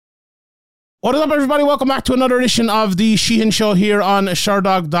What is up, everybody? Welcome back to another edition of the Sheehan Show here on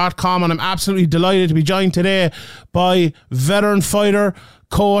Sherdog.com, and I'm absolutely delighted to be joined today by veteran fighter,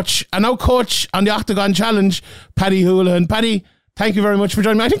 coach, and now coach on the Oktagon Challenge, Paddy Holohan. Paddy, thank you very much for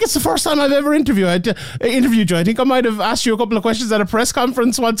joining me. I think it's the first time I've ever interviewed you. I think I might have asked you a couple of questions at a press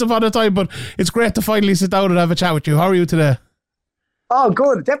conference once upon a time, but it's great to finally sit down and have a chat with you. How are you today? Oh,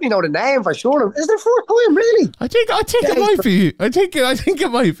 good. Definitely know the name for sure. Is there fourth time, really? I think it might be. I think it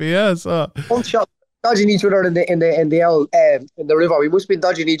might be. Yeah. So one shot dodging each other in the river. We must have been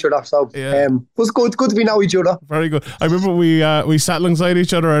dodging each other. So it was good to be know each other. Very good. I remember we sat alongside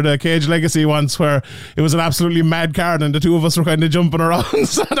each other at a Cage Legacy once, where it was an absolutely mad card, and the two of us were kind of jumping around.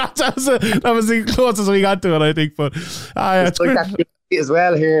 So that was the closest we got to it, I think. But it's like great. that as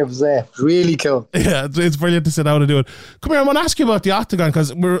well here. It was really cool. Yeah, it's brilliant to sit down and do it. Come here, I want to ask you about the Oktagon,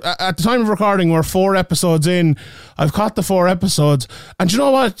 because we're at the time of recording, we're 4 episodes in. I've caught the 4 episodes, and you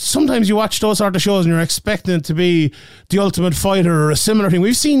know what? Sometimes you watch those sort of shows and you're expecting it to be the Ultimate Fighter or a similar thing.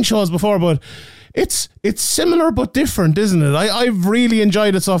 We've seen shows before, but it's similar but different, isn't it? I've really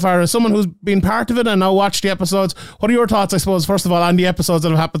enjoyed it so far. As someone who's been part of it and now watched the episodes, what are your thoughts, I suppose, first of all, on the episodes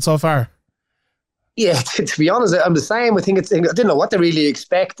that have happened so far? Yeah, to be honest, I'm the same. I didn't know what to really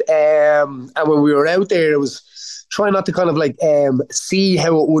expect. And when we were out there, it was trying not to kind of like see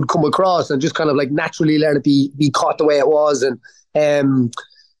how it would come across and just kind of like naturally let it be caught the way it was. And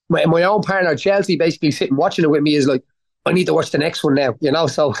my own partner, Chelsea, basically sitting watching it with me is like, I need to watch the next one now, you know?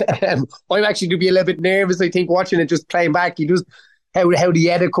 So I'm actually going to be a little bit nervous, I think, watching it, just playing back. You just how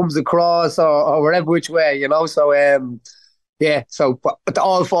the edit comes across or whatever which way, you know? So, yeah, so but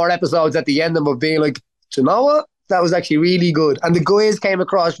all 4 episodes at the end of them being like, do you know what? That was actually really good. And the guys came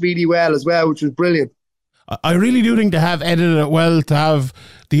across really well as well, which was brilliant. I really do think they have edited it well to have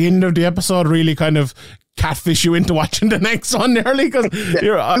the end of the episode really kind of catfish you into watching the next one early, because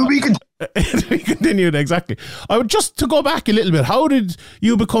we continued, exactly. I would just to go back a little bit, how did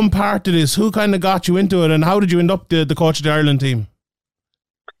you become part of this? Who kind of got you into it, and how did you end up the coach of the Ireland team?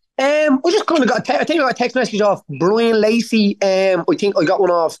 I just kind of got I think I got a text message off Brian Lacey. I think I got one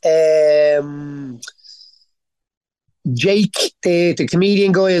off Jake, the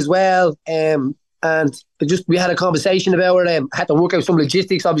comedian guy as well. And we had a conversation about it. Had to work out some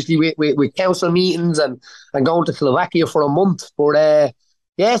logistics, obviously, with council meetings and going to Slovakia for a month. But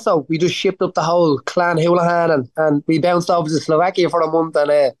so we just shipped up the whole clan Holohan and we bounced over to Slovakia for a month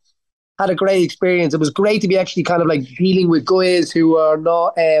and had a great experience. It was great to be actually kind of like dealing with guys who are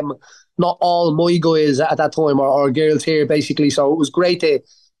not all my guys at that time or girls here, basically. So it was great to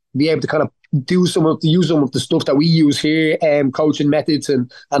be able to kind of use some of the stuff that we use here, coaching methods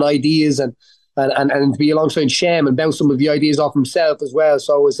and ideas and to be alongside Shem and bounce some of the ideas off himself as well.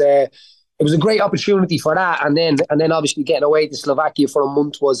 So it was a great opportunity for that. And then obviously getting away to Slovakia for a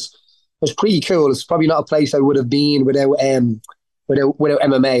month was pretty cool. It's probably not a place I would have been without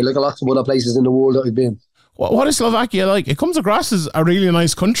MMA, like a lot of other places in the world that I've been. What is Slovakia like? It comes across as a really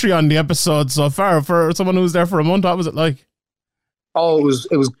nice country on the episode so far. For someone who's there for a month, what was it like? Oh,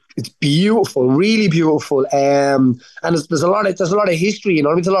 it's beautiful, really beautiful. And there's a lot of history, you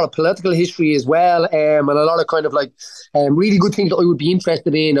know. There's a lot of political history as well, and a lot of kind of like really good things that I would be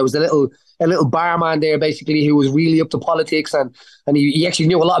interested in. There was a little barman there, basically, who was really up to politics, and he actually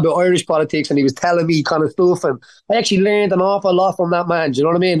knew a lot about Irish politics, and he was telling me kind of stuff, and I actually learned an awful lot from that man. Do you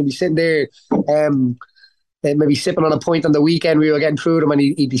know what I mean? I'd be sitting there, maybe sipping on a pint on the weekend. We were getting through them, and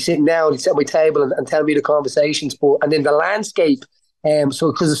he'd be sitting down, he'd sit at my table and tell me the conversations. And then the landscape,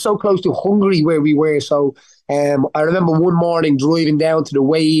 so because it's so close to Hungary where we were, so I remember one morning driving down to the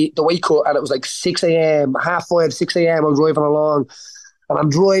way cut, and it was like 6 a.m., 5:30, 6 a.m. I'm driving along. And I'm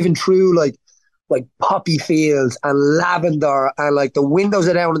driving through like poppy fields and lavender, and like the windows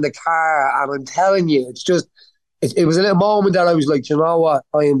are down in the car. And I'm telling you, it was a little moment that I was like, you know what?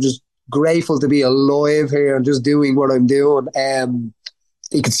 I am just grateful to be alive here and just doing what I'm doing.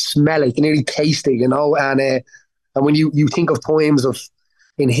 You could smell it, you can nearly taste it, you know. And when you think of times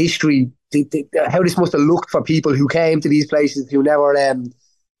in history, how this must have looked for people who came to these places who never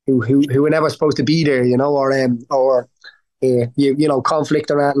who were never supposed to be there, you know, or you know, conflict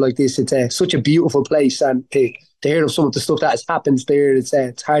around like this. It's such a beautiful place, and to hear of some of the stuff that has happened there,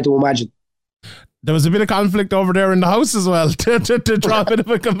 it's hard to imagine. There was a bit of conflict over there in the house as well, to draw a bit of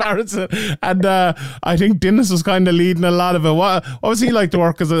a comparison. And I think Dennis was kind of leading a lot of it. What was he like to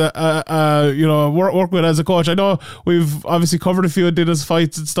work as work with as a coach? I know we've obviously covered a few of Dennis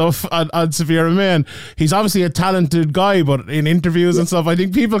fights and stuff on Severe MMA. He's obviously a talented guy, but in interviews and stuff, I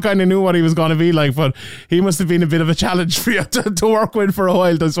think people kind of knew what he was going to be like. But he must have been a bit of a challenge for you to work with for a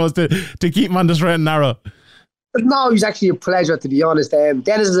while, I suppose, to keep him on the straight and narrow. But no, he's actually a pleasure, to be honest.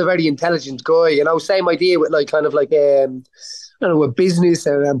 Dennis is a very intelligent guy, same idea with like kind of like I don't know, with business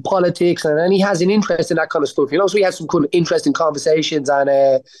and politics, and he has an interest in that kind of stuff, so he has some kind of interesting conversations, and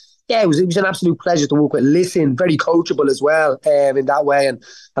yeah, it was an absolute pleasure to work with. Listen, very coachable as well, in that way, and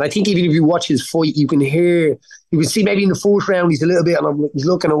I think even if you watch his fight, you can see maybe in the fourth round he's a little bit, and he's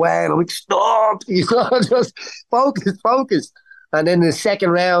looking away, and I'm like, stop, just focus. And then in the second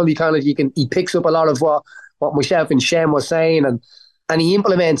round, he picks up a lot of what myself and Shem was saying, and he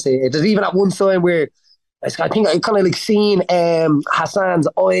implements it. There's even at one time where I think I kind of like seen Hassan's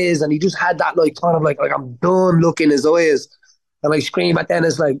eyes, and he just had that like kind of like I'm done look in his eyes, and I scream at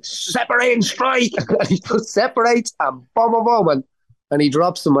Dennis like separate and strike, and he just separates and boom, boom, boom, and he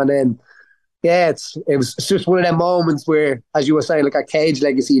drops him, and then yeah, it's just one of them moments where, as you were saying, like a Cage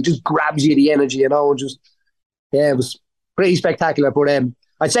Legacy, it just grabs you the energy, and just it was pretty spectacular. But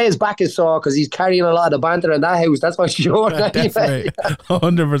I'd say his back is sore because he's carrying a lot of the banter in that house. That's for sure. Definitely,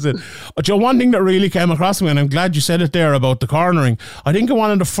 100%. But one thing that really came across to me, and I'm glad you said it there about the cornering. I think in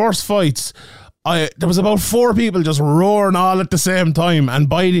one of the first fights, there was about 4 people just roaring all at the same time, and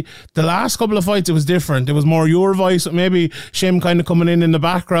by the last couple of fights, it was different. It was more your voice, maybe Shem kind of coming in the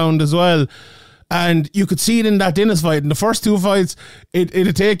background as well. And you could see it in that Dennis fight. In the first 2 fights,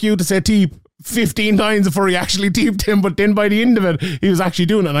 it'd take you to say Teep 15 times before he actually teeped him, but then by the end of it he was actually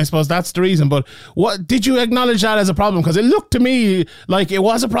doing it, and I suppose that's the reason. But what did you acknowledge that as a problem? Because it looked to me like it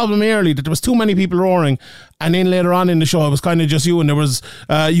was a problem early, that there was too many people roaring, and then later on in the show it was kind of just you, and there was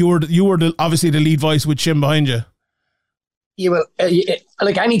you were obviously the lead voice with Shim behind you. Yeah, well,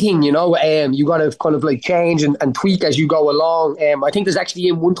 like anything, you got to kind of like change and tweak as you go along. I think there's actually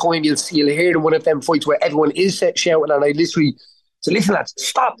in one time you'll hear in one of them fights where everyone is shouting, and I literally so listen, lads,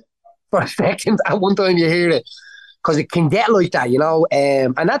 stop for a second. At one time you hear it, because it can get like that,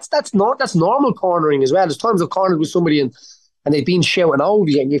 and that's normal cornering as well. There's times I've cornered with somebody and they've been shouting over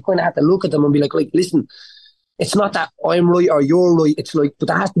you, and you kind of have to look at them and be like, listen, it's not that I'm right or you're right. It's like, but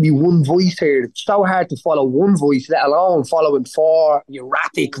there has to be one voice here. It's so hard to follow one voice, let alone following 4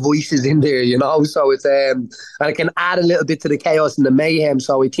 erratic voices in there, So it's and it can add a little bit to the chaos and the mayhem.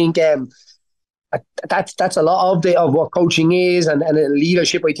 So I think that's a lot of what coaching is, and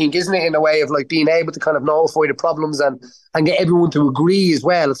leadership, I think, isn't it, in a way of like being able to kind of notify the problems and get everyone to agree as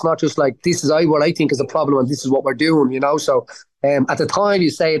well. It's not just like, this is what I think is a problem and this is what we're doing, So at the time you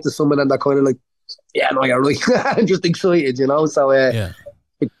say it to someone and they're kind of like, yeah, no, you're right. I'm just excited, So yeah.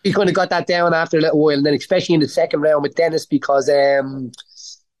 We kind of got that down after a little while, and then especially in the second round with Dennis, because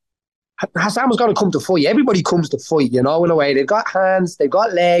Hassan was going to come to fight. Everybody comes to fight, in a way. They've got hands, they've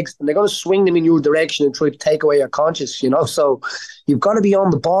got legs, and they're going to swing them in your direction and try to take away your conscience, So you've got to be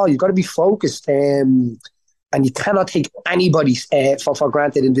on the ball. You've got to be focused. And you cannot take anybody for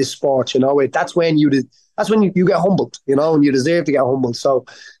granted in this sport, That's when you get humbled, and you deserve to get humbled. So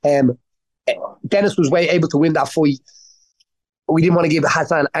Dennis was able to win that fight. We didn't want to give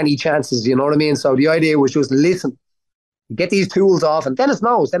Hassan any chances, you know what I mean? So the idea was just listen, get these tools off, and Dennis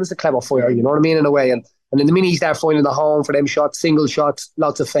knows. Dennis is a clever fighter, you know what I mean, in a way. And in the minute he started finding the home for them shots, single shots,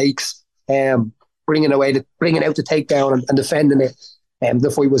 lots of fakes, bringing out the takedown and defending it, the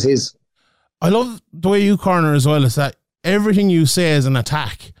fight was his. I love the way you corner as well, is that everything you say is an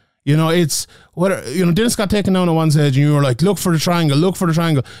attack. It's whether Dennis got taken down on one stage and you were like, look for the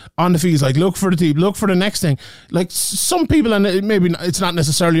triangle on the feet, like look for the teep, look for the next thing. Like some people, and maybe it's not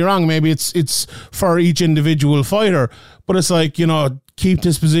necessarily wrong, maybe it's for each individual fighter, but it's like, keep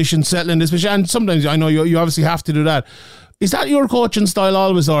this position, settle in this position, and sometimes I know you obviously have to do that. Is that your coaching style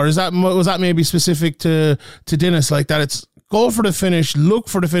always, or was that maybe specific to Dennis, like that? It's go for the finish, look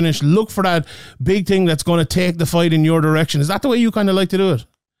for that big thing that's going to take the fight in your direction. Is that the way you kind of like to do it?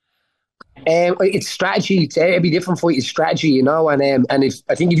 It's strategy. Every different fight is strategy, and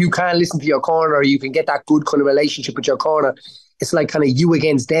I think if you can listen to your corner, you can get that good kind of relationship with your corner. It's like kind of you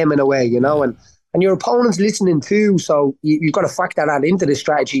against them in a way, and your opponent's listening too. So you've got to factor that into the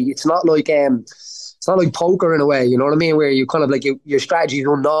strategy. It's not like poker in a way, you know what I mean, where you kind of like your strategy is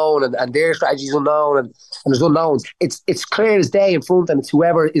unknown and their strategy is unknown and there's unknowns. It's clear as day in front, and it's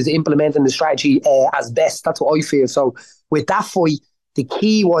whoever is implementing the strategy as best. That's what I feel. So with that fight, the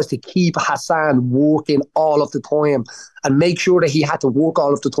key was to keep Hassan working all of the time and make sure that he had to work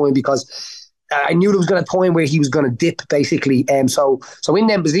all of the time, because I knew there was going to be a time where he was going to dip, basically. So in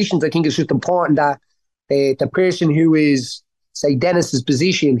them positions, I think it's just important that the person who is, say, Dennis's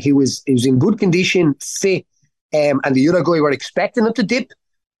position, he was in good condition, fit, and the other guy were expecting him to dip,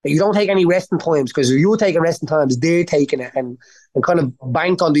 that you don't take any resting times, because if you're taking resting times, they're taking it, and kind of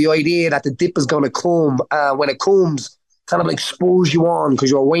bank on the idea that the dip is going to come. When it comes, kind of like spurs you on because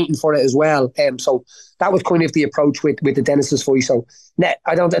you're waiting for it as well. So that was kind of the approach with the Dennis's fight. So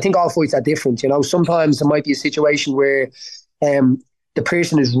I think all fights are different. You know, sometimes there might be a situation where the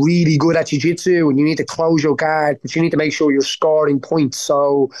person is really good at jiu-jitsu and you need to close your guard, but you need to make sure you're scoring points.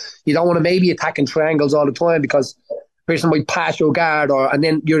 So you don't want to maybe attack in triangles all the time because the person might pass your guard and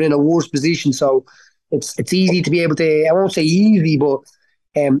then you're in a worse position. So it's easy to be able to, I won't say easy, but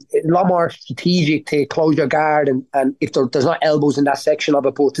a lot more strategic to close your guard and if there's not elbows in that section of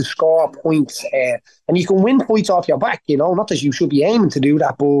it, but to score points. And you can win points off your back, you know, not that you should be aiming to do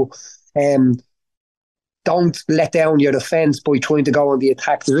that, but don't let down your defence by trying to go on the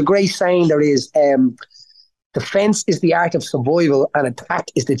attack. There's a great saying there is, defence is the art of survival and attack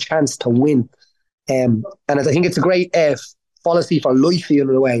is the chance to win. And I think it's a great policy for life in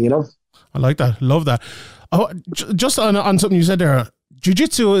a way, you know. I like that. Love that. Oh, just on something you said there,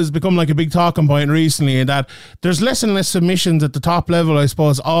 jiu-jitsu has become like a big talking point recently in that there's less and less submissions at the top level, I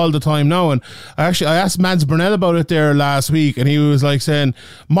suppose, all the time now. And I asked Mads Burnell about it there last week, and he was like saying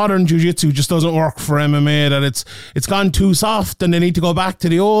modern jiu-jitsu just doesn't work for MMA, that it's gone too soft and they need to go back to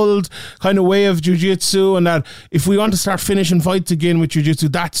the old kind of way of jiu-jitsu, and that if we want to start finishing fights again with jiu-jitsu,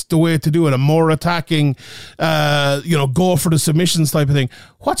 that's the way to do it, a more attacking, go for the submissions type of thing.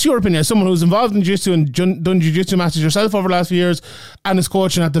 What's your opinion as someone who's involved in jiu-jitsu and done jiu-jitsu matches yourself over the last few years and is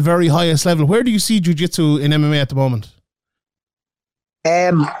coaching at the very highest level? Where do you see jiu-jitsu in MMA at the moment?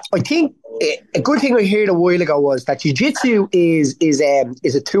 I think a good thing I heard a while ago was that jiu-jitsu is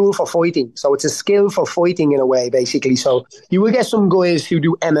a tool for fighting. So it's a skill for fighting in a way, basically. So you will get some guys who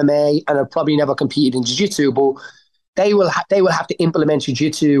do MMA and have probably never competed in jiu-jitsu, but they will have to implement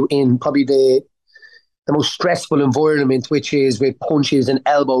jiu-jitsu in probably the most stressful environment, which is with punches and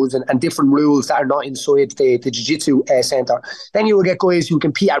elbows and different rules that are not inside the jiu-jitsu center. Then you will get guys who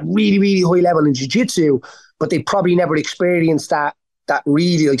compete at really, really high level in jiu-jitsu, but they probably never experienced that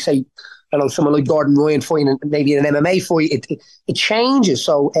really, like say, I don't know, someone like Gordon Ryan fighting maybe in an MMA fight, it changes.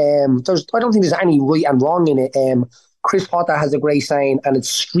 So I don't think there's any right and wrong in it. Chris Potter has a great saying, and it's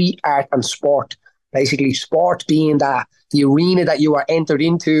street art and sport. Basically, sport being that the arena that you are entered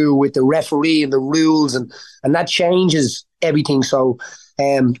into with the referee and the rules, and that changes everything. So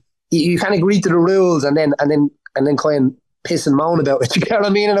you kind of agree to the rules and then kind of piss and moan about it. You get what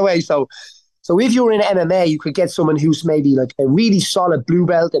I mean in a way. So if you're in MMA, you could get someone who's maybe like a really solid blue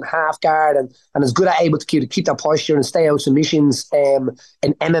belt in half guard and is good at able to keep their posture and stay out submissions. An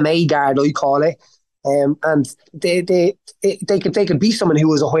MMA guard, I call it. And they could be someone who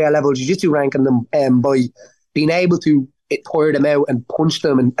was a higher level jiu-jitsu rank in them by being able to tire them out and punch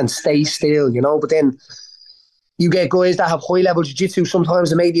them and stay still, you know. But then you get guys that have high level jiu-jitsu.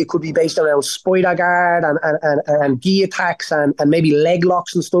 Sometimes maybe it could be based around spider guard and gi attacks and maybe leg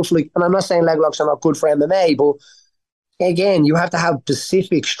locks and stuff like. And I'm not saying leg locks are not good for MMA, but again, you have to have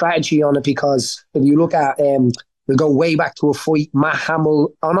specific strategy on it, because if you look at we'll go way back to a fight,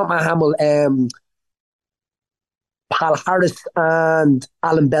 Paul Harris and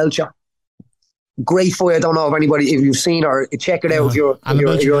Alan Belcher. Great fight. I don't know if you've seen or check it out. Alan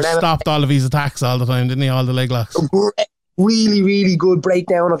Belcher stopped all of his attacks all the time, didn't he? All the leg locks. Really, really good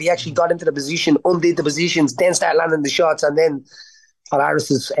breakdown of he actually got into the position, undid the positions, then started landing the shots, and then Paul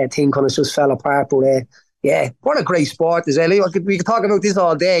Harris's thing kind of just fell apart. But what a great sport is. We could talk about this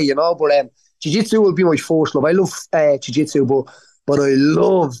all day, you know. But jiu-jitsu will be my first love. I love jiu-jitsu, but I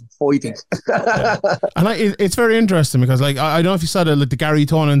love fighting. And it's very interesting because, like, I don't know if you saw the Gary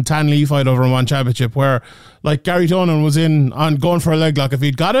Tonin Tan Lee fight over in One Championship, where like Gary Tonin was on going for a leg lock. If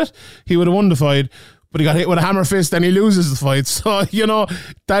he'd got it, he would have won the fight. But he got hit with a hammer fist and he loses the fight. So, you know,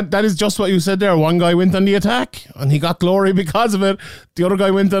 that is just what you said there. One guy went on the attack and he got glory because of it. The other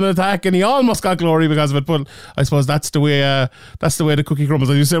guy went on attack and he almost got glory because of it. But I suppose that's the way the cookie crumbles.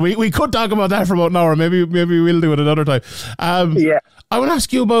 As you said, we could talk about that for about an hour. Maybe we'll do it another time. I want to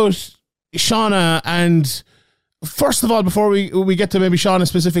ask you about Shauna, and first of all, before we get to maybe Shauna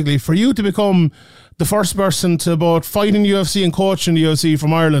specifically, for you to become the first person to both fight in the UFC and coach in the UFC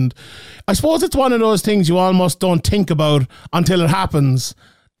from Ireland, I suppose it's one of those things you almost don't think about until it happens.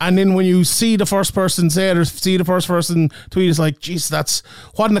 And then when you see the first person say it or see the first person tweet, it's like, geez, that's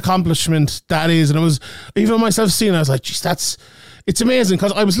what an accomplishment that is. And it was, even myself seeing it, I was like, geez, it's amazing,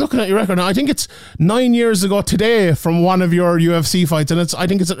 because I was looking at your record now. I think it's 9 years ago today from one of your UFC fights, and I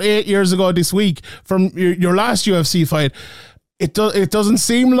think it's 8 years ago this week from your last UFC fight. It doesn't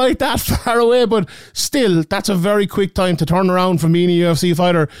seem like that far away, but still, that's a very quick time to turn around from being a UFC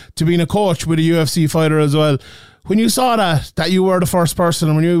fighter to being a coach with a UFC fighter as well. When you saw that you were the first person,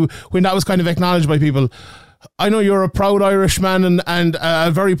 and when that was kind of acknowledged by people, I know you're a proud Irishman and a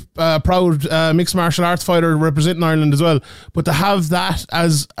very proud mixed martial arts fighter representing Ireland as well. But to have that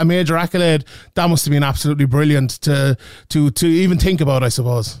as a major accolade, that must have been absolutely brilliant to even think about, I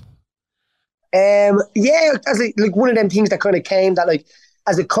suppose. Yeah, as like one of them things that kind of came that like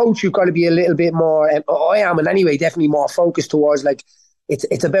as a coach you've got to be a little bit more. I am, and anyway, definitely more focused towards like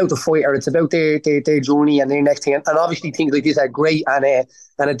it's about the fighter, it's about their journey and their next thing, and obviously things like this are great, and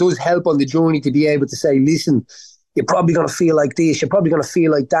it does help on the journey to be able to say, listen, you're probably going to feel like this, you're probably going to feel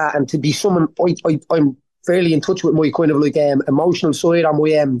like that, and to be someone I'm fairly in touch with my kind of like emotional side on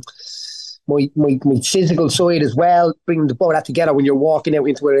my physical side as well, bringing the both that together when you're walking out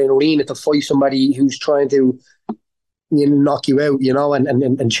into an arena to fight somebody who's trying to knock you out,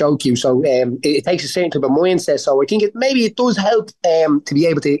 and choke you. So it takes a certain type of mindset. So I think maybe it does help to be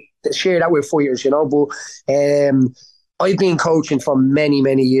able to share that with fighters, But I've been coaching for many,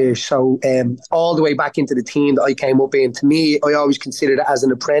 many years. So all the way back into the team that I came up in, to me, I always considered it as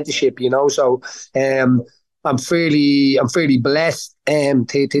an apprenticeship, So I'm fairly blessed to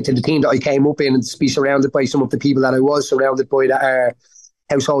the team that I came up in and to be surrounded by some of the people that I was surrounded by that are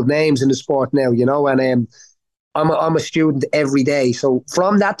household names in the sport now, And I'm a student every day. So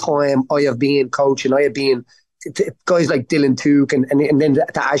from that time, I have been coaching. I have been to guys like Dylan Took and then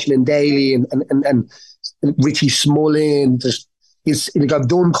to Ashland Daly and Richie Smullen. I've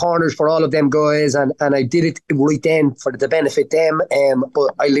done corners for all of them guys, and I did it right then for to benefit them.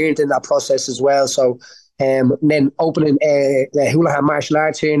 But I learned in that process as well. So and then opening the Holohan martial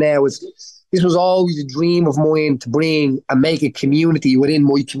arts here now this was always a dream of mine to bring and make a community within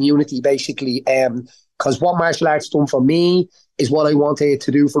my community, basically. Because what martial arts done for me is what I wanted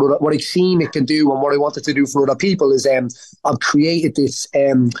to do for what I've seen it can do, and what I wanted to do for other people is I've created this.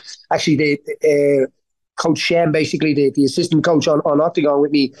 Actually, the Coach Shem, basically the assistant coach on Oktagon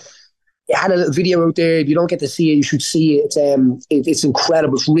with me, he had a little video out there. If you don't get to see it, you should see it. It's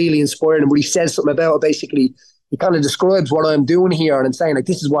incredible. It's really inspiring. And when he says something about it, basically, he kind of describes what I'm doing here and saying like,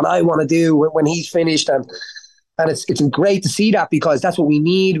 this is what I want to do when he's finished. And it's great to see that, because that's what we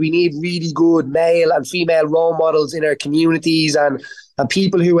need. We need really good male and female role models in our communities, and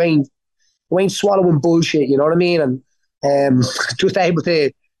people who ain't swallowing bullshit. You know what I mean? And just able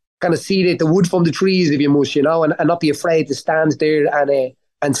to kind of see the wood from the trees, if you must, and not be afraid to stand there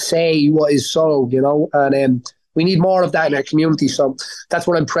and say what is so, And we need more of that in our community. So that's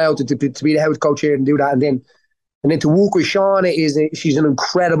what I'm proud to be the head coach here and do that. And then to work with Shauna she's an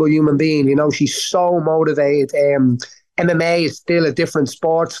incredible human being. She's so motivated. MMA is still a different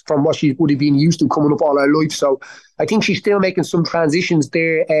sport from what she would have been used to coming up all her life. So I think she's still making some transitions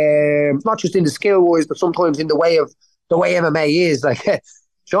there, not just in the skill wise, but sometimes in the way MMA is. Like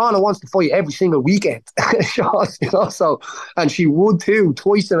Shauna wants to fight every single weekend, So, and she would too,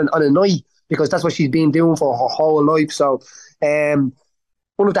 twice on a night, because that's what she's been doing for her whole life. So,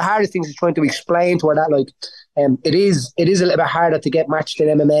 one of the hardest things is trying to explain to her that, like, it is a little bit harder to get matched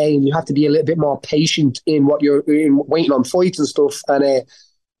in MMA, and you have to be a little bit more patient in what you're waiting on fights and stuff. And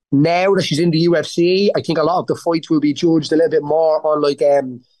now that she's in the UFC, I think a lot of the fights will be judged a little bit more on like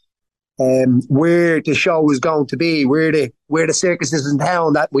where the show is going to be, where the circus is in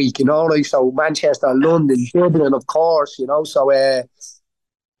town that week, like so Manchester, London, Dublin, of course, So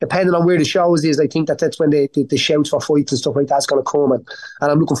depending on where the shows is, I think that's when the shouts for fights and stuff like that's going to come, and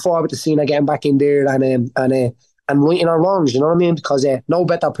I'm looking forward to seeing her getting back in there and righting our wrongs. You know what I mean? Because no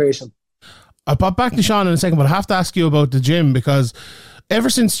better person. I'll pop back to Sean in a second, but I have to ask you about the gym, because ever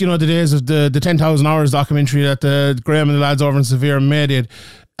since the days of the 10,000 hours documentary that Graham and the lads over in Severe made it,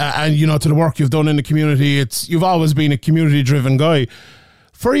 and to the work you've done in the community, you've always been a community driven guy.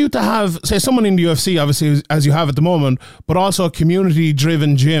 For you to have, say, someone in the UFC, obviously, as you have at the moment, but also a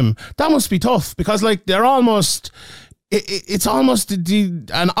community-driven gym, that must be tough, because, like, they're almost... It's almost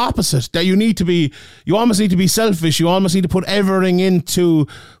an opposite, that you almost need to be selfish. You almost need to put everything into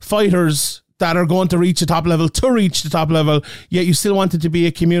fighters that are going to reach the top level, yet you still want it to be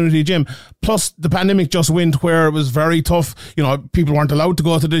a community gym. Plus, the pandemic just went where it was very tough. People weren't allowed to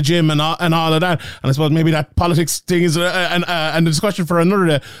go to the gym and all of that. And I suppose maybe that politics thing is a discussion for another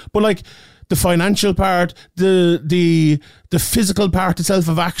day. But like the financial part, the physical part itself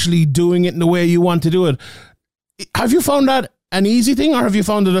of actually doing it in the way you want to do it. Have you found that an easy thing, or have you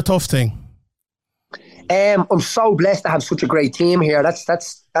found it a tough thing? I'm so blessed to have such a great team here. That's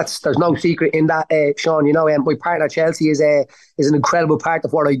there's no secret in that, Sean. My partner Chelsea is an incredible part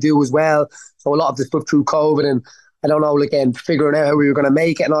of what I do as well. So a lot of the stuff through COVID and I don't know, like figuring out how we were going to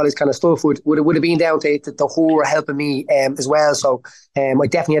make it and all this kind of stuff would have been down to her helping me as well. So I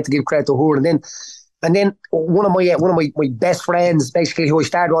definitely have to give credit to her. And then And then one of my best friends, basically, who I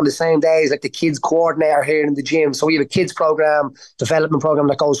started on the same day, is like the kids coordinator here in the gym. So we have a kids program, development program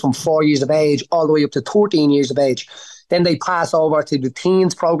that goes from 4 years of age all the way up to 13 years of age. Then they pass over to the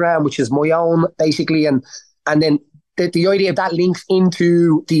teens program, which is my own, basically, and then the idea of that links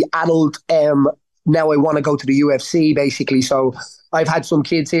into the adult. Now I want to go to the UFC, basically. So I've had some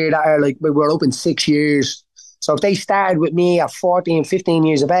kids here that are like, we're open 6 years. So if they started with me at 14, 15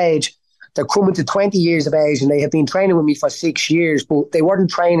 years of age, they're coming to 20 years of age and they have been training with me for 6 years, but they weren't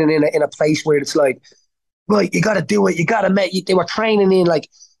training in a place where it's like, right, you got to do it. You got to make it. They were training in like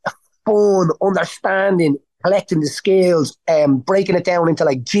fun, understanding, collecting the skills, breaking it down into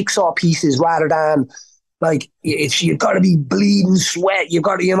like jigsaw pieces rather than like, you've got to be bleeding sweat. You've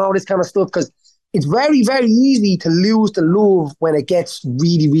got to, this kind of stuff. Because it's very, very easy to lose the love when it gets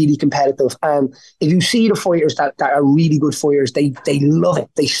really, really competitive. And if you see the fighters that are really good fighters, they love it.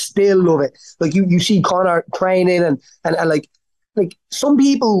 They still love it. Like you see Conor training and like some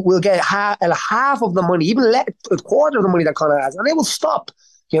people will get half of the money, even a quarter of the money that Conor has, and they will stop.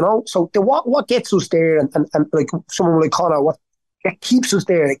 So what gets us there, and like someone like Conor, what keeps us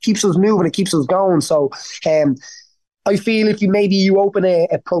there? It keeps us moving. It keeps us going. So, I feel if you open a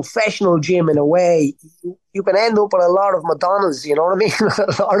professional gym in a way, you can end up with a lot of Madonnas, you know what I mean?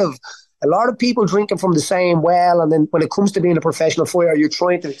 a lot of people drinking from the same well, and then when it comes to being a professional fighter, you're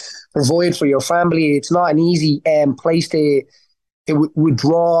trying to provide for your family. It's not an easy place to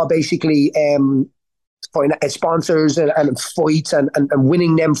withdraw, basically, sponsors and fights and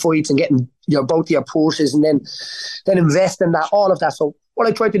winning them fights and getting both your purses and then invest in that, all of that. So what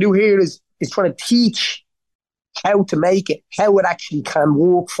I try to do here is trying to teach how to make it, how it actually can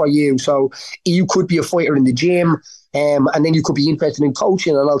work for you. So you could be a fighter in the gym, and then you could be interested in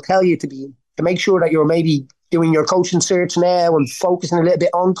coaching. And I'll tell you to make sure that you're maybe doing your coaching search now and focusing a little bit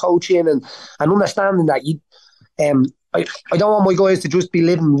on coaching and understanding that I don't want my guys to just be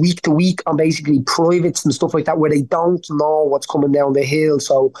living week to week on basically privates and stuff like that where they don't know what's coming down the hill.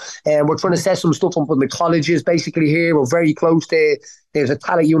 So we're trying to set some stuff up in the colleges basically here. We're very close to, there's a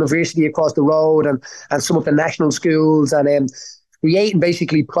Talent University across the road and some of the national schools, and creating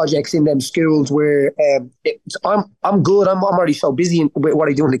basically projects in them schools where I'm good. I'm already so busy with what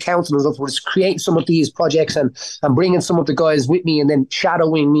I do in the council and stuff. We're just creating some of these projects and bringing some of the guys with me and then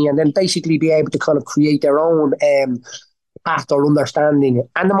shadowing me and then basically be able to kind of create their own path or understanding.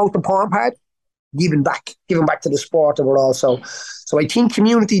 And the most important part, giving back to the sport of it all. So I think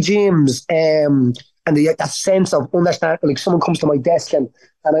community gyms and that sense of understanding, like someone comes to my desk and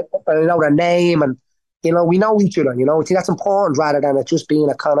I know their name and we know each other, I think that's important rather than it just being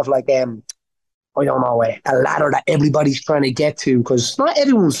a kind of like, I don't know, a ladder that everybody's trying to get to, because not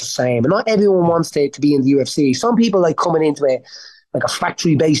everyone's the same and not everyone wants to be in the UFC. Some people like coming into a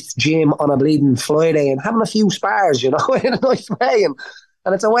factory-based gym on a bleeding Friday and having a few spars, in a nice way.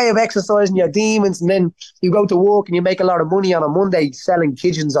 And it's a way of exercising your demons, and then you go to work and you make a lot of money on a Monday selling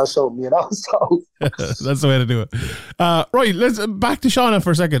pigeons or something, So that's the way to do it. Right, let's back to Shauna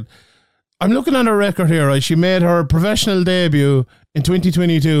for a second. I'm looking at her record here, right? She made her professional debut in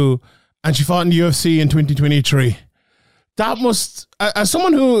 2022 and she fought in the UFC in 2023. That must, as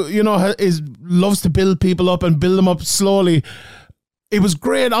someone who, loves to build people up and build them up slowly, it was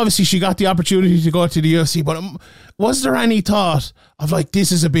great. Obviously, she got the opportunity to go to the UFC, but was there any thought of like,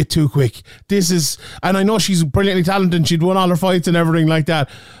 this is a bit too quick? And I know she's brilliantly talented and she'd won all her fights and everything like that,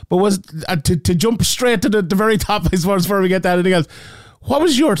 but was to jump straight to the very top, I suppose, before we get to anything else, what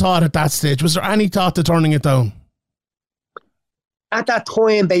was your thought at that stage? Was there any thought to turning it down? At that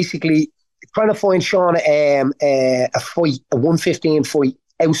time, basically, trying to find Shauna a fight, a 115 fight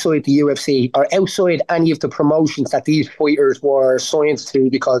outside the UFC or outside any of the promotions that these fighters were signed to,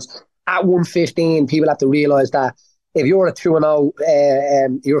 because at 115, people have to realise that if you're a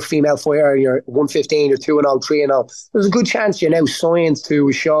 2-0, you're a female fighter, and you're 115, you're 2-0, 3-0, there's a good chance you're now signed to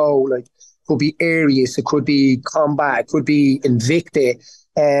a show like, could be Aries, it could be Combat, it could be Invicta.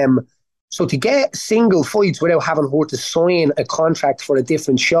 So to get single fights without having to sign a contract for a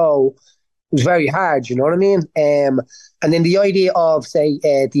different show was very hard, you know what I mean? And then the idea of, say,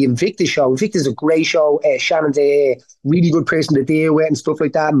 the Invicta show. Invicta is a great show. Shannon's a really good person to deal with and stuff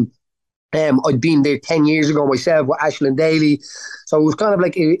like that. And I'd been there 10 years ago myself with Ashlyn Daly. So it was kind of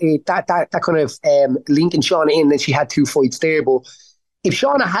like that kind of linking Shauna in, that she had 2 fights there. But if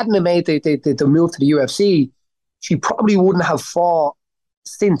Shauna hadn't have made the move to the UFC, she probably wouldn't have fought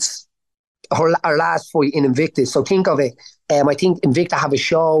since her last fight in Invicta. So think of it. I think Invicta have a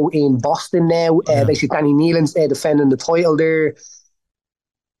show in Boston now. Basically, Danny Nealon's defending the title there.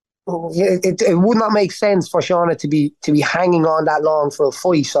 it would not make sense for Shauna to be hanging on that long for a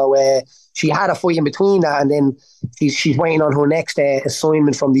fight. So she had a fight in between that, and then she's waiting on her next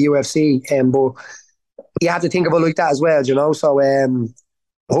assignment from the UFC. But you have to think about it like that as well, you know. So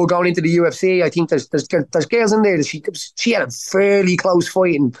her going into the UFC, I think there's girls in there that she had a fairly close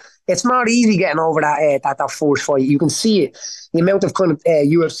fight, and it's not easy getting over that first fight. You can see it, the amount of kind of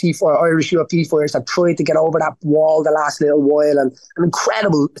UFC for Irish UFC fighters that tried to get over that wall the last little while, and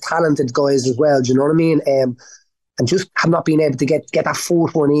incredible talented guys as well. Do you know what I mean? And just have not been able to get that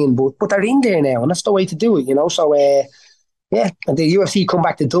fourth one in, but they're in there now, and that's the way to do it, you know. So yeah, and the UFC come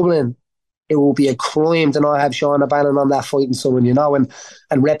back to Dublin, it will be a crime to not have Shauna Bannon on that fighting someone, you know, and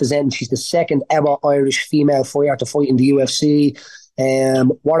representing. She's the second ever Irish female fighter to fight in the UFC.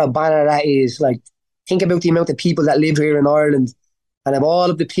 What a banner that is. Like, think about the amount of people that live here in Ireland and of all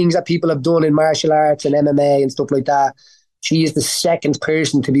of the things that people have done in martial arts and MMA and stuff like that. She is the second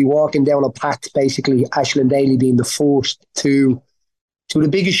person to be walking down a path, basically, Aisling Daly being the first to the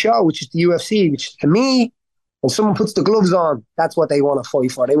biggest show, which is the UFC, which to me, when someone puts the gloves on, that's what they want to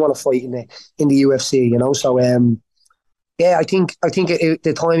fight for. They want to fight in the UFC, you know. So yeah, I think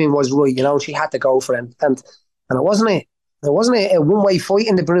the timing was right, you know. She had to go for it, and it wasn't a one way fight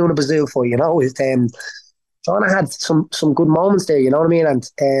in the Bruno Brazil fight, you know. Shauna had some good moments there, you know what I mean.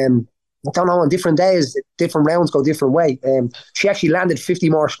 And I don't know, on different days, different rounds go different way. She actually landed 50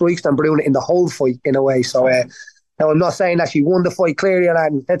 more strikes than Bruno in the whole fight in a way. So now I'm not saying that she won the fight clearly,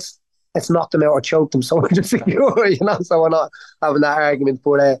 and let's knock them out or choke them so insecure, you know. So we're not having that argument.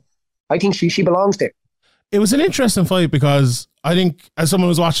 But I think she belongs there. It was an interesting fight because I think, as someone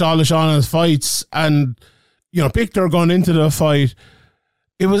who's watched all of Shauna's fights and, you know, picked her going into the fight,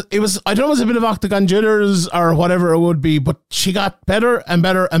 it was I don't know, it was a bit of Oktagon jitters or whatever it would be, but she got better and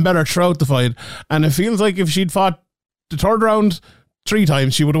better and better throughout the fight. And it feels like if she'd fought the third round 3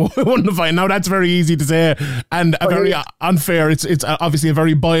 times, she would have won the fight. Now that's very easy to say and very unfair. It's obviously a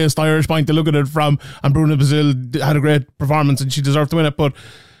very biased Irish point to look at it from, and Bruno Brazil had a great performance and she deserved to win it, but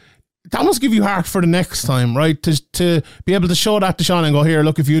that must give you heart for the next time, right? To be able to show that to Shauna and go, here,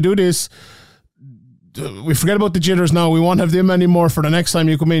 look, if you do this, we forget about the jitters now, we won't have them anymore. For the next time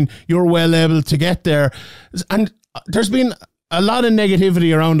you come in, you're well able to get there. And there's been a lot of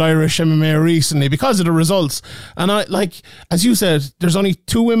negativity around Irish MMA recently because of the results. And I, like, as you said, there's only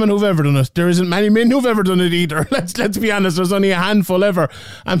 2 women who've ever done it. There isn't many men who've ever done it either. Let's be honest, there's only a handful ever.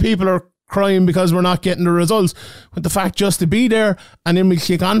 And people are crying because we're not getting the results. But the fact just to be there and then we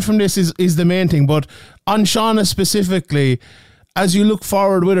kick on from this is the main thing. But on Shauna specifically, as you look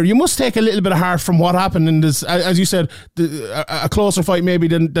forward with her, you must take a little bit of heart from what happened in this, as you said, a closer fight maybe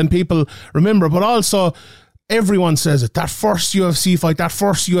than people remember, but also everyone says it. That first UFC fight, that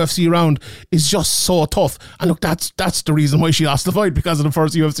first UFC round is just so tough. And look, that's the reason why she lost the fight, because of the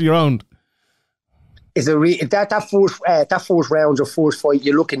first UFC round. Is that fourth round or fourth fight,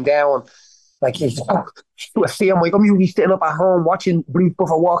 you're looking down like UFC. I'm like, I'm usually sitting up at home watching Bruce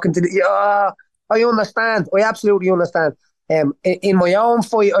Buffer walk into the. Yeah, I understand. I absolutely understand. In my own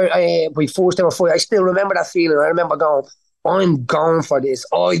fight, my first ever fight, I still remember that feeling. I remember going, I'm going for this.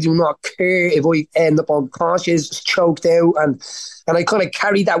 I do not care if I end up unconscious, choked out, and I kind of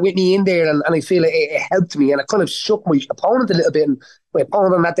carried that with me in there, and I feel it helped me, and it kind of shook my opponent a little bit. And my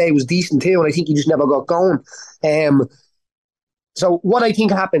opponent on that day was decent too, and I think he just never got going. So what I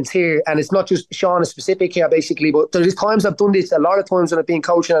think happens here, and it's not just Shauna specific here, basically, but there's times I've done this, a lot of times when I've been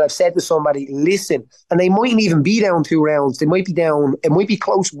coaching and I've said to somebody, listen, and they mightn't even be down 2 rounds. They might be down, it might be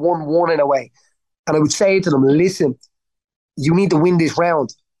close 1-1 in a way. And I would say to them, listen, you need to win this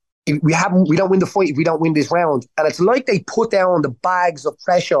round. If we don't win the fight if we don't win this round. And it's like they put down the bags of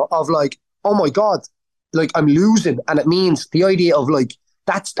pressure of like, oh my God, like I'm losing. And it means the idea of like,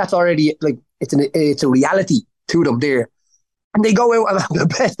 that's already like, it's a reality to them there. And they go out and have the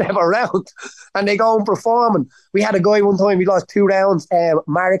best ever round. And they go and perform. And we had a guy one time, he lost 2 rounds.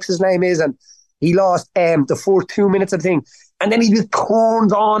 Marix, his name is, and he lost the first 2 minutes of the thing. And then he just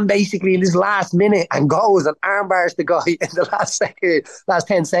turns on basically in this last minute and goes and armbars the guy in the last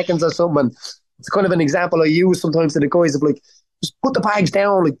 10 seconds or something. And it's kind of an example I use sometimes to the guys of like, just put the bags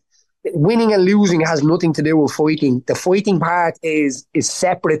down. Like, winning and losing has nothing to do with fighting. The fighting part is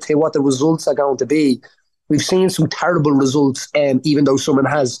separate to what the results are going to be. We've seen some terrible results, even though someone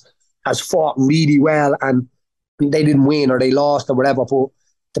has fought really well and they didn't win or they lost or whatever. But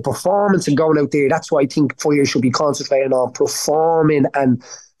the performance and going out there, that's what I think fighters should be concentrating on, performing and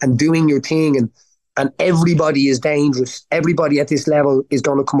doing your thing. And everybody is dangerous. Everybody at this level is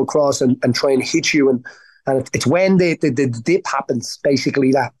going to come across and try and hit you. And it's when the dip happens,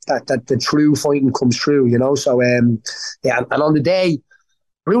 basically, that the true fighting comes through, you know. So, yeah, and on the day,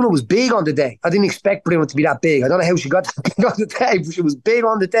 Bruno was big on the day. I didn't expect Bruno to be that big. I don't know how she got that big on the day, but she was big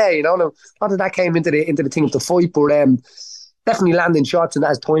on the day. You know, not that that came into the thing of the fight, but definitely landing shots. And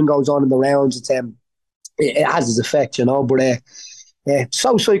as time goes on in the rounds, it has its effect, you know. But yeah,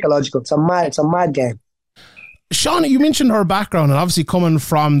 so psychological. It's a mad game. Shauna, you mentioned her background, and obviously coming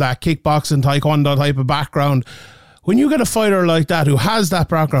from that kickboxing, taekwondo type of background. When you get a fighter like that who has that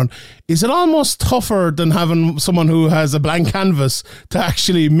background, is it almost tougher than having someone who has a blank canvas to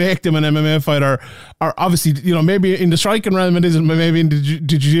actually make them an MMA fighter? Or obviously, you know, maybe in the striking realm it isn't, maybe in the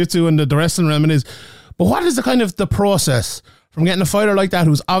jiu-jitsu and the wrestling realm it is. But what is the kind of the process from getting a fighter like that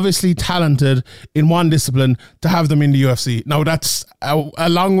who's obviously talented in one discipline to have them in the UFC? Now, that's a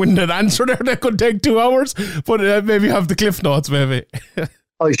long-winded answer there that could take 2 hours, but maybe have the cliff notes, maybe.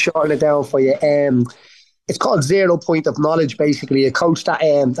 I'll shorten it down for you. It's called 0 point of knowledge, basically. A coach that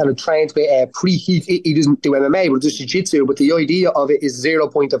trains with he doesn't do MMA, but does jiu-jitsu, but the idea of it is 0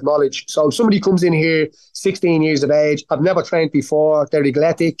 point of knowledge. So if somebody comes in here, 16 years of age, I've never trained before, they're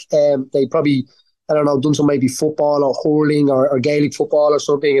athletic, they probably, I don't know, done some maybe football or hurling or Gaelic football or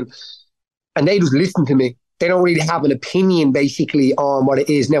something, and they just listen to me. They don't really have an opinion, basically, on what it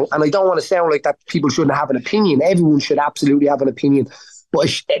is. Now, and I don't want to sound like that people shouldn't have an opinion. Everyone should absolutely have an opinion. But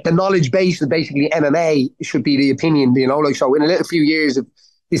the knowledge base is basically MMA should be the opinion, you know. Like, so in a little few years, if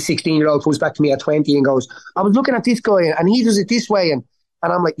this 16-year-old comes back to me at 20 and goes, I was looking at this guy and he does it this way. And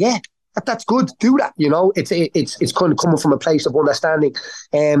I'm like, yeah, that's good. Do that, you know. It's kind of coming from a place of understanding.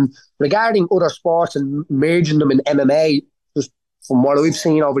 Regarding other sports and merging them in MMA, just from what I've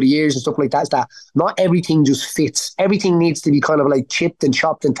seen over the years and stuff like that, is that not everything just fits. Everything needs to be kind of like chipped and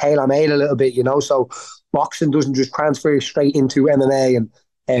chopped and tailor-made a little bit, you know. So boxing doesn't just transfer straight into MMA,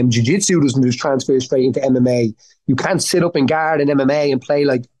 and jiu-jitsu doesn't just transfer straight into MMA. You can't sit up and guard in MMA and play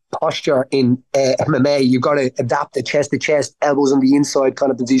like posture in MMA. You've got to adapt the chest to chest, elbows on the inside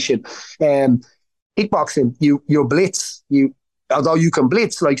kind of position. Kickboxing, you blitz. Although you can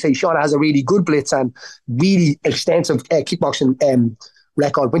blitz, like say Shauna has a really good blitz and really extensive kickboxing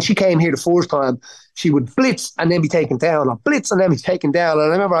record. When she came here the first time, she would blitz and then be taken down, or blitz and then be taken down. And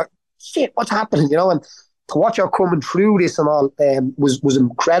I remember, shit, what's happening, you know? And to watch her coming through this and all was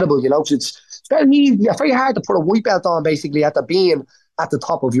incredible, you know. So it's very hard to put a white belt on, basically, after being at the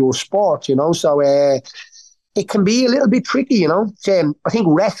top of your sport, you know. So it can be a little bit tricky, you know. I think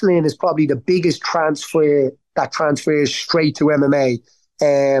wrestling is probably the biggest transfer that transfers straight to MMA.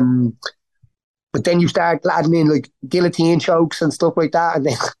 But then you start adding in like guillotine chokes and stuff like that, and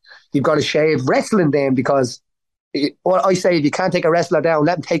then you've got to shave wrestling then, because what I say, if you can't take a wrestler down,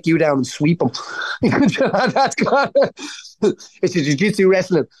 let them take you down and sweep them. That's kind of, it's a jiu-jitsu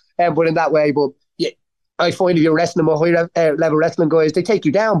wrestling, but in that way. But yeah, I find if you're wrestling with high level wrestling guys, they take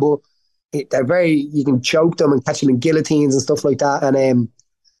you down, but you can choke them and catch them in guillotines and stuff like that. And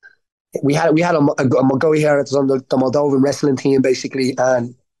we had a guy here that's on the Moldovan wrestling team, basically,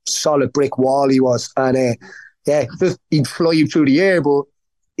 and solid brick wall he was, and he'd fly you through the air, but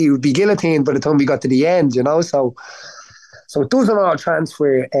he would be guillotined by the time we got to the end, you know. So it doesn't all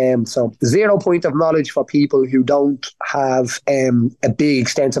transfer. So 0 point of knowledge for people who don't have a big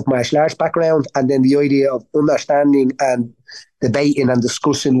extensive martial arts background, and then the idea of understanding and debating and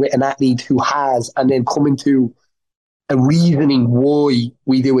discussing with an athlete who has, and then coming to a reasoning why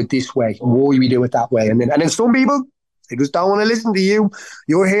we do it this way, why we do it that way. And then some people, they just don't want to listen to you.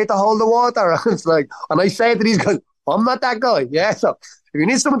 You're here to hold the water. It's like, and I say to these guys, I'm not that guy. Yeah, so if you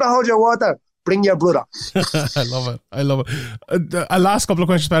need someone to hold your water, bring your brother. I love it. A last couple of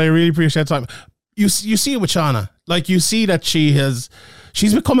questions, Paddy. I really appreciate time. You see it with Shauna. Like, you see that she's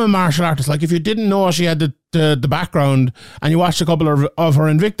become a martial artist. Like, if you didn't know she had the background and you watched a couple of her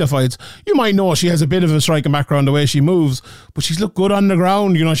Invicta fights, you might know she has a bit of a striking background the way she moves, but she's looked good on the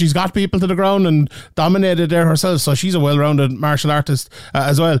ground. You know, she's got people to the ground and dominated there herself. So she's a well-rounded martial artist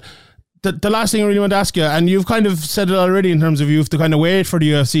as well. The last thing I really want to ask you, and you've kind of said it already in terms of you have to kind of wait for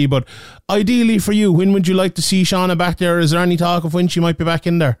the UFC, but ideally for you, when would you like to see Shauna back there? Is there any talk of when she might be back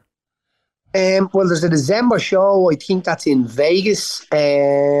in there? Well, there's a December show. I think that's in Vegas.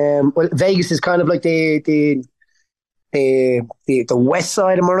 Well, Vegas is kind of like the west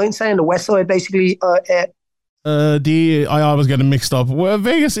side. Am I right in saying the west side, basically? I always get them mixed up. Well,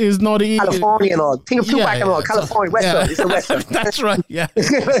 Vegas is not California and all. Think of Tupac and all. California, west side. It's the west side. That's right. Yeah.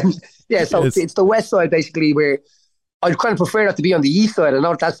 Yeah. So it's the west side, basically, where I'd kind of prefer that to be on the east side. I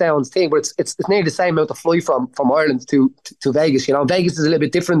know that sounds thing, but it's nearly the same amount to fly from Ireland to Vegas. You know, Vegas is a little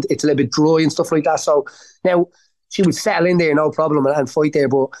bit different. It's a little bit dry and stuff like that. So now she would settle in there, no problem, and fight there.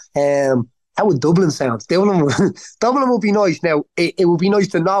 But how would Dublin sound? Dublin would be nice. Now it would be nice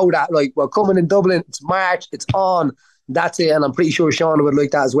to know that, like, we're coming in Dublin. It's March. It's on. That's it, and I'm pretty sure Shauna would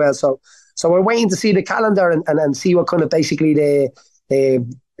like that as well. So we're waiting to see the calendar and see what kind of basically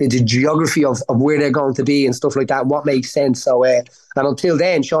the geography of where they're going to be and stuff like that, and what makes sense. So and until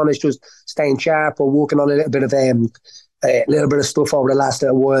then, Shauna's just staying sharp or working on a little bit of stuff over the last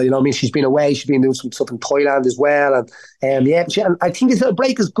little while. You know what I mean? She's been away. She's been doing some stuff in Thailand as well. And I think this little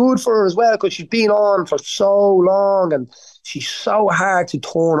break is good for her as well, because she's been on for so long and she's so hard to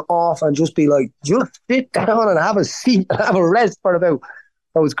turn off and just be like, just sit down and have a seat and have a rest for about.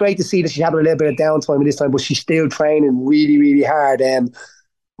 So it's great to see that she's having a little bit of downtime this time, but she's still training really, really hard.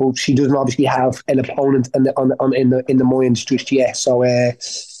 But she doesn't obviously have an opponent in the minds just yet. So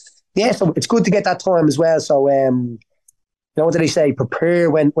so it's good to get that time as well. So what do they say? Prepare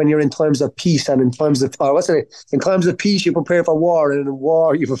when you're in times of peace, and in times of in times of peace you prepare for war, and in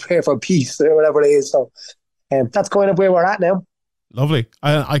war you prepare for peace, or whatever it is. So that's kind of where we're at now. Lovely.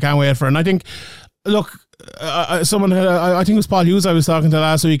 I can't wait for it. And I think, look, someone I think it was Paul Hughes I was talking to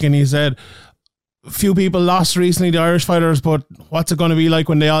last week, and he said few people lost recently, the Irish fighters, but what's it going to be like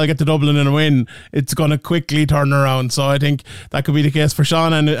when they all get to Dublin and win? It's going to quickly turn around. So I think that could be the case for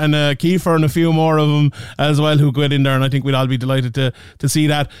Shauna and Kiefer and a few more of them as well who get in there, and I think we'd all be delighted to see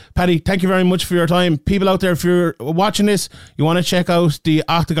that. Paddy, thank you very much for your time. People out there, if you're watching this, you want to check out the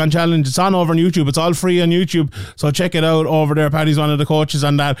Oktagon Challenge, it's on over on YouTube. It's all free on YouTube, so check it out over there. Paddy's one of the coaches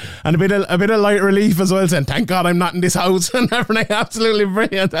on that, and a bit of light relief as well, saying thank God I'm not in this house and everything. Absolutely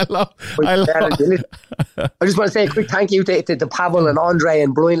brilliant. I love I just want to say a quick thank you to Pavel and Andre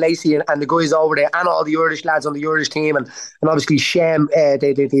and Brian Lacey and the guys over there, and all the Irish lads on the Irish team, and obviously Shem,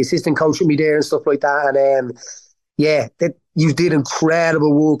 the assistant coach with me there and stuff like that. And you did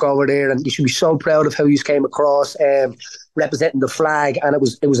incredible work over there, and you should be so proud of how you came across representing the flag. And it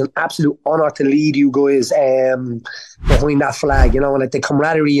was an absolute honour to lead you guys behind that flag, you know, and the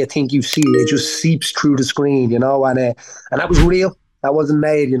camaraderie I think you see, it just seeps through the screen, you know, and that was real. That wasn't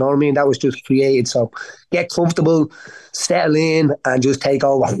made, you know what I mean? That was just created. So get comfortable, settle in, and just take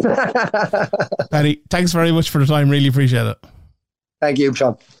over. Paddy, thanks very much for the time. Really appreciate it. Thank you,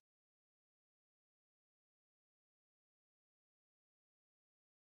 Sean.